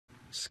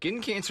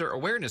Skin Cancer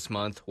Awareness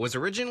Month was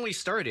originally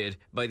started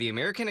by the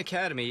American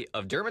Academy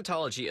of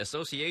Dermatology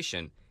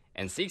Association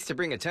and seeks to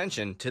bring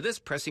attention to this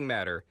pressing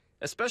matter,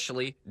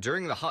 especially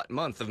during the hot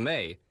month of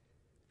May.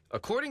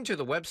 According to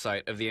the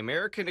website of the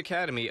American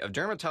Academy of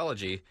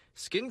Dermatology,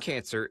 skin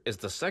cancer is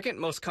the second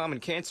most common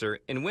cancer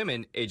in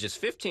women ages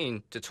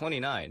 15 to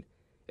 29.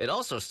 It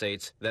also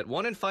states that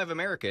 1 in 5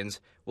 Americans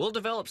will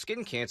develop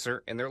skin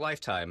cancer in their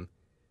lifetime.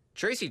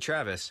 Tracy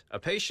Travis, a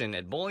patient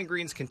at Bowling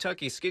Green's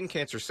Kentucky Skin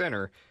Cancer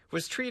Center,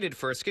 was treated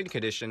for a skin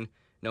condition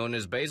known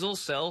as basal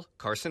cell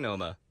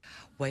carcinoma.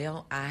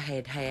 Well, I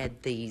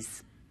had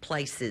these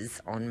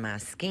places on my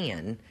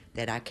skin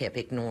that I kept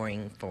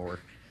ignoring for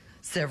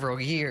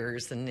several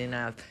years, and then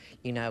I,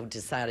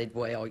 decided,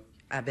 well,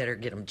 I better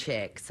get them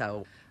checked.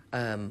 So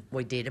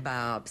we did a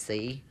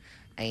biopsy,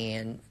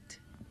 and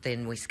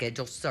then we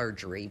scheduled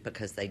surgery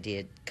because they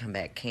did come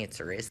back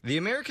cancerous. The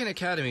American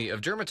Academy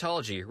of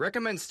Dermatology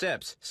recommends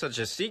steps such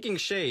as seeking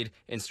shade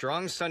in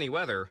strong sunny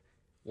weather,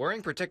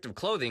 wearing protective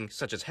clothing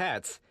such as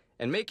hats,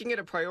 and making it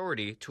a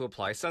priority to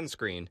apply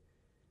sunscreen.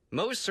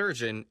 Mohs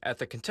surgeon at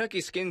the Kentucky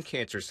Skin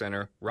Cancer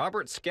Center,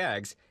 Robert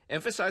Skaggs,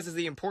 emphasizes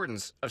the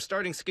importance of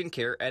starting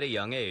skincare at a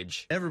young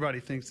age. Everybody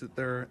thinks that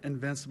they're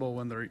invincible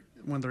when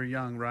they're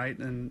young, right?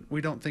 And we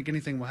don't think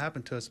anything will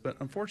happen to us, but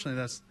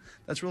unfortunately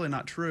that's really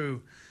not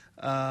true.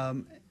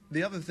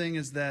 The other thing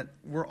is that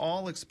we're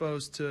all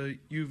exposed to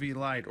UV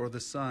light or the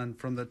sun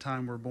from the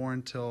time we're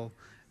born till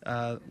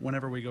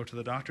whenever we go to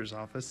the doctor's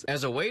office.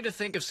 As a way to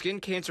think of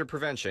skin cancer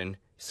prevention,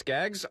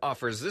 Skaggs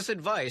offers this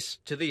advice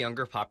to the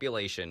younger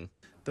population.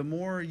 The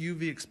more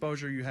UV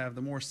exposure you have,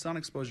 the more sun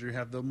exposure you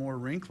have, the more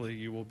wrinkly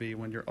you will be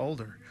when you're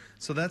older.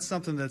 So that's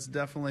something that's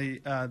definitely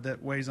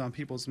that weighs on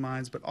people's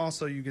minds, but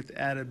also you get the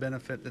added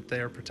benefit that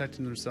they are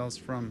protecting themselves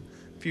from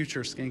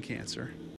future skin cancer.